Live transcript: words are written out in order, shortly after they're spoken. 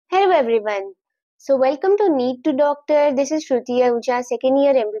everyone. So welcome to Need to Doctor. This is Shruti Ahuja, second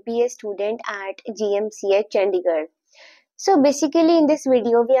year MBBS student at GMCH Chandigarh. So basically in this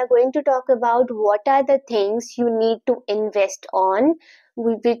video we are going to talk about what are the things you need to invest on,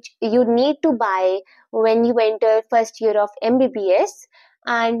 which you need to buy when you enter first year of MBBS,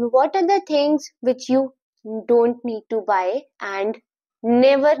 and what are the things which you don't need to buy and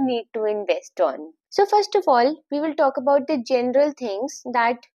never need to invest on. So first of all, we will talk about the general things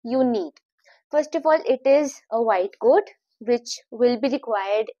that you need. First of all, it is a white coat which will be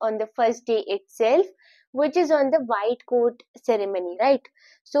required on the first day itself, which is on the white coat ceremony, right?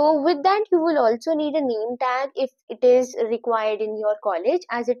 So with that, you will also need a name tag if it is required in your college.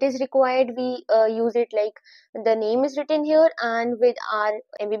 As it is required, we use it like the name is written here and with our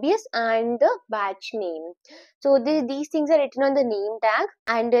MBBS and the batch name. So these things are written on the name tag,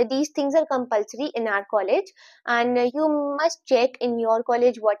 and these things are compulsory in our college, and you must check in your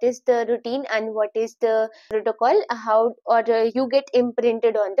college what is the routine and what is the protocol, how or you get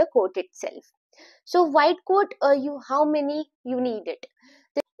imprinted on the coat itself. So white coat, how many you need it?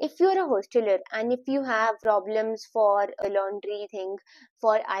 If you're a hosteler and if you have problems for a laundry thing,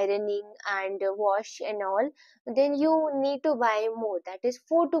 for ironing and wash and all, then you need to buy more, that is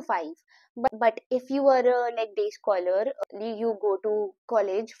 4 to 5. But if you are a like day scholar, you go to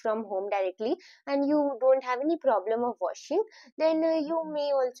college from home directly and you don't have any problem of washing, then you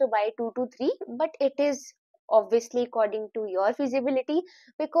may also buy 2 to 3, but it is obviously according to your feasibility,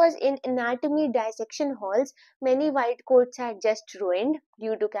 because in anatomy dissection halls many white coats are just ruined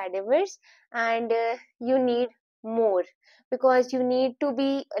due to cadavers, and you need more because you need to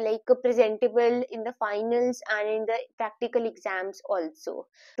be like presentable in the finals and in the practical exams also,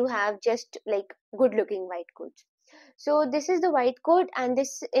 to have just like good looking white coats. So this is the white coat, and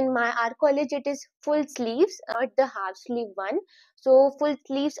this in our college it is full sleeves, not the half sleeve one. So full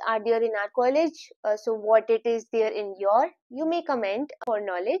sleeves are there in our college. So what it is there in your, you may comment for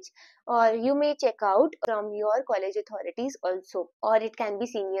knowledge, or you may check out from your college authorities also, or it can be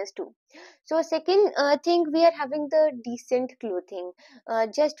seniors too. So second thing, we are having the decent clothing.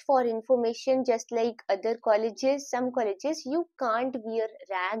 Just for information, just like other colleges, some colleges you can't wear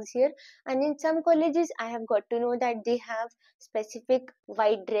rags here, and in some colleges I have got to know that they have specific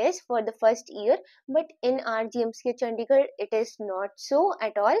white dress for the first year, but in our GMCA Chandigarh it is not so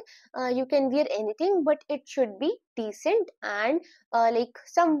at all. You can wear anything, but it should be decent and like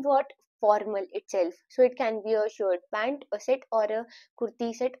somewhat formal itself. So it can be a shirt pant a set or a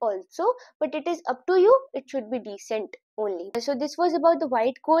kurti set also, but it is up to you, it should be decent only. So this was about the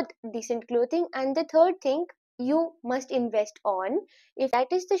white coat, decent clothing. And the third thing you must invest on, if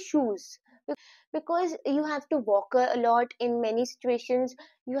that is the shoes, because you have to walk a lot in many situations.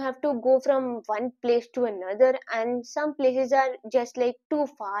 You have to go from one place to another, and some places are just like too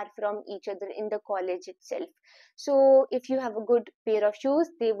far from each other in the college itself. So if you have a good pair of shoes,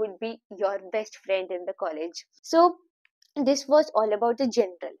 they would be your best friend in the college. So this was all about the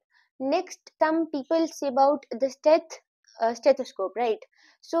general. Next, some people say about the stethoscope, right?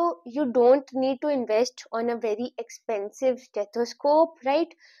 So you don't need to invest on a very expensive stethoscope, right?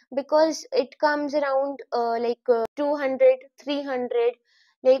 Because it comes around 200, 300,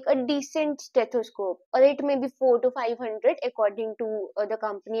 like a decent stethoscope, or it may be 4 to 500 according to the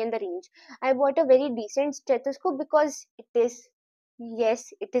company and the range. I bought a very decent stethoscope because it is,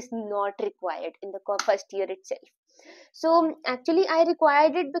 yes, it is not required in the first year itself. So actually I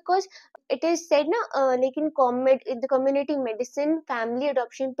required it because it is said na, like in the community medicine family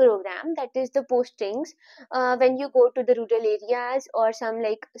adoption program, that is the postings, when you go to the rural areas or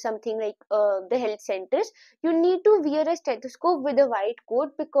something like the health centers, you need to wear a stethoscope with a white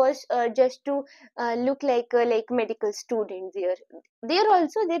coat, because just to look like medical student there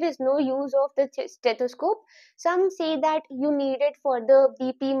also there is no use of the stethoscope. Some say that you need it for the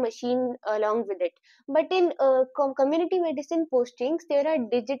BP machine along with it, but in community medicine postings, there are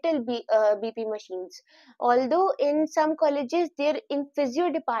digital BP machines. Although in some colleges, there in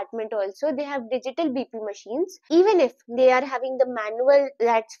physio department also, they have digital BP machines. Even if they are having the manual,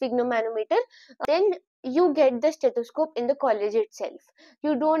 that sphygmomanometer, then you get the stethoscope in the college itself.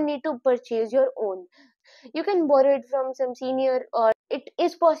 You don't need to purchase your own. You can borrow it from some senior, or it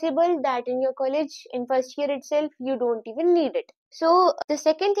is possible that in your college in first year itself you don't even need it. So the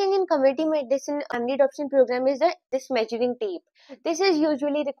second thing in community medicine family adoption program is this measuring tape. This is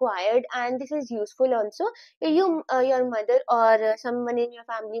usually required and this is useful also. Your mother or someone in your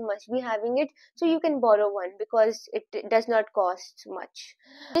family must be having it, so you can borrow one because it does not cost much.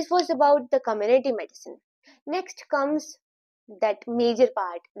 This was about the community medicine. Next comes that major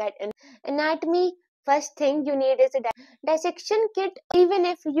part, that anatomy First thing you need is a dissection kit. Even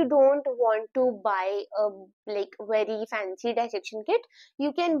if you don't want to buy a like very fancy dissection kit,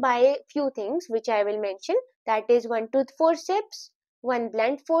 you can buy few things which I will mention. That is one tooth forceps, one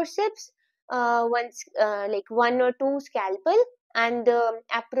blunt forceps, like one or two scalpel, and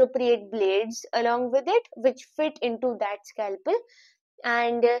appropriate blades along with it which fit into that scalpel.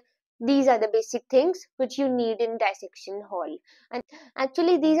 And these are the basic things which you need in dissection hall. And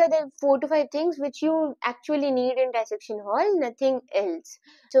actually these are the 4 to 5 things which you actually need in dissection hall, nothing else.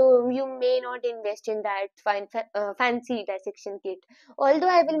 So you may not invest in that fancy dissection kit, although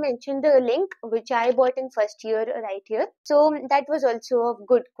I will mention the link which I bought in first year right here. So that was also of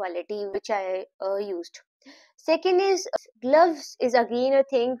good quality which I used. Second is gloves is again a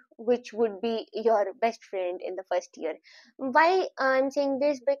thing which would be your best friend in the first year. Why I'm saying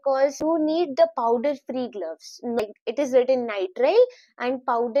this? Because you need the powder free gloves. Like it is written nitrile and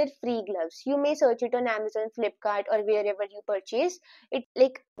powder free gloves. You may search it on Amazon, Flipkart, or wherever you purchase it.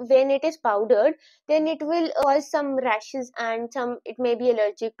 Like when it is powdered, then it will cause some rashes and some it may be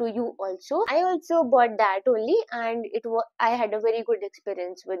allergic to you also. I also bought that only, and I had a very good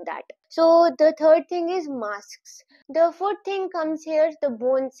experience with that. So the third thing is masks. The fourth thing comes here, the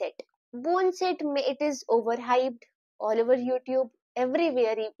bone set. Bone set, it is overhyped all over YouTube,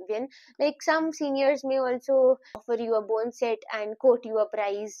 everywhere even. Like some seniors may also offer you a bone set and quote you a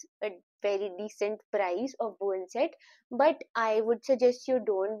price, a very decent price of bone set. But I would suggest you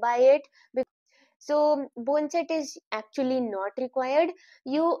don't buy it. So bone set is actually not required.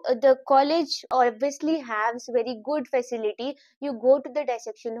 The college obviously has very good facility. You go to the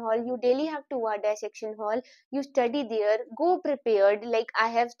dissection hall, you daily have to a dissection hall, you study there, go prepared. Like I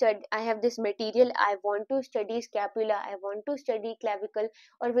have this material, I want to study scapula, I want to study clavicle,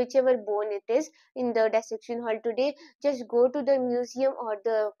 or whichever bone it is in the dissection hall today. Just go to the museum or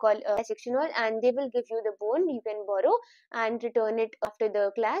the dissection hall, and they will give you the bone. You can borrow and return it after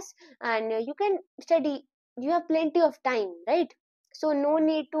the class, and you can study. You have plenty of time, right? So no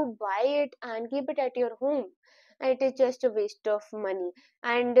need to buy it and keep it at your home. It is just a waste of money.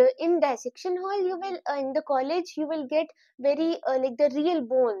 And in dissection hall, you will in the college you will get very like the real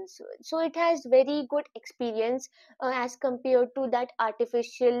bones, so it has very good experience as compared to that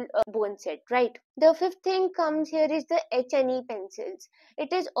artificial bone set, right? The fifth thing comes here is the HNE pencils.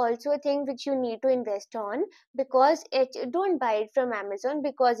 It is also a thing which you need to invest on, because don't buy it from Amazon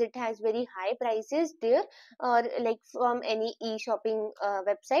because it has very high prices there, or like from any e-shopping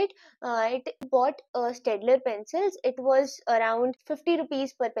website. It bought Stedler pencils. It was around 50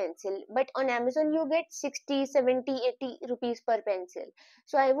 rupees per pencil, but on Amazon you get 60, 70, 80 rupees per pencil.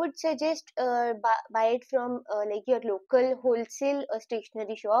 So I would suggest buy it from like your local wholesale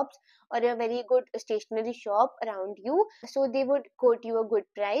stationery shops, or a very good stationery shop around you, so they would quote you a good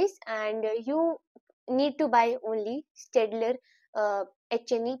price. And you need to buy only Stedler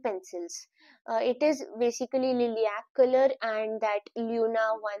HNE pencils. It is basically lilac color and that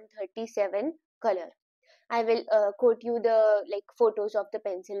Luna 137 color. I will quote you the like photos of the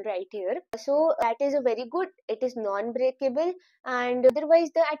pencil right here. So that is a very good. It is non-breakable, and otherwise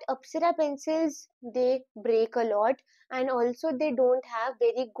the at Apsara pencils they break a lot, and also they don't have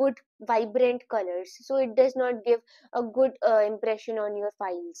very good vibrant colors. So it does not give a good impression on your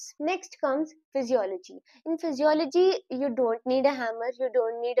files. Next comes physiology. In physiology, you don't need a hammer, you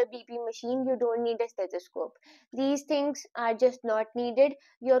don't need a BP machine, you don't need a stethoscope. These things are just not needed.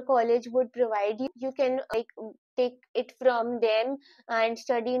 Your college would provide you. You can like take it from them and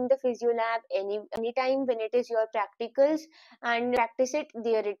study in the physio lab anytime when it is your practicals, and practice it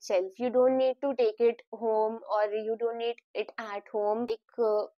there itself. You don't need to take it home, or you don't need it at home, like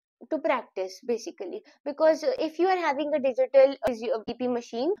to practice basically. Because if you are having a digital BP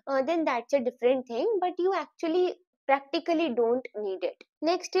machine, then that's a different thing, but you actually practically don't need it.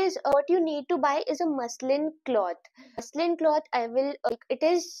 Next is what you need to buy is a muslin cloth. Muslin cloth, I will it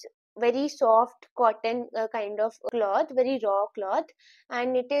is very soft cotton kind of cloth, very raw cloth,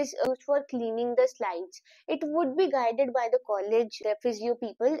 and it is used for cleaning the slides. It would be guided by the college physio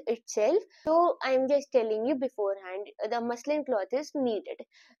people itself, so I'm just telling you beforehand, the muslin cloth is needed.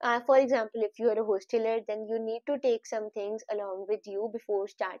 For example, if you are a hosteler, then you need to take some things along with you before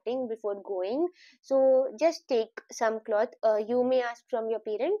starting, before going. So just take some cloth. You may ask from your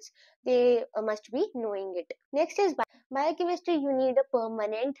parents, they must be knowing it. Next is biochemistry. You need a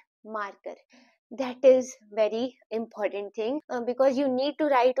permanent marker. That is very important thing, because you need to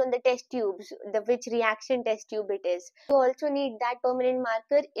write on the test tubes the which reaction test tube it is. You also need that permanent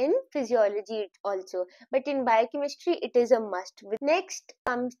marker in physiology also, but in biochemistry it is a must. Next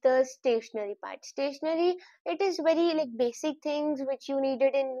comes the stationery part. Stationery, it is very like basic things which you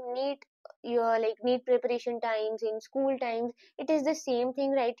needed in NEET. your like need preparation times in school times, it is the same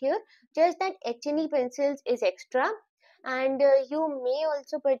thing right here, just that HNE pencils is extra. And you may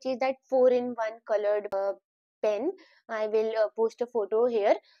also purchase that 4-in-1 colored pen. I will post a photo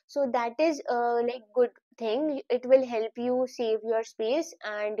here. So that is like good thing. It will help you save your space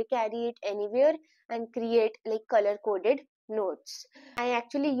and carry it anywhere and create like color coded notes. I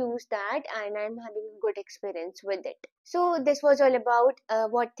actually use that and I'm having a good experience with it. So this was all about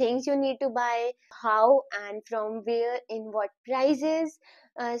what things you need to buy, how and from where, in what prices.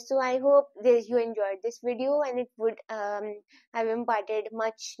 So I hope this, you enjoyed this video and it would have imparted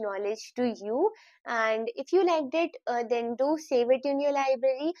much knowledge to you. And if you liked it, then do save it in your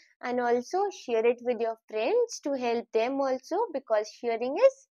library and also share it with your friends to help them also, because sharing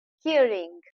is caring.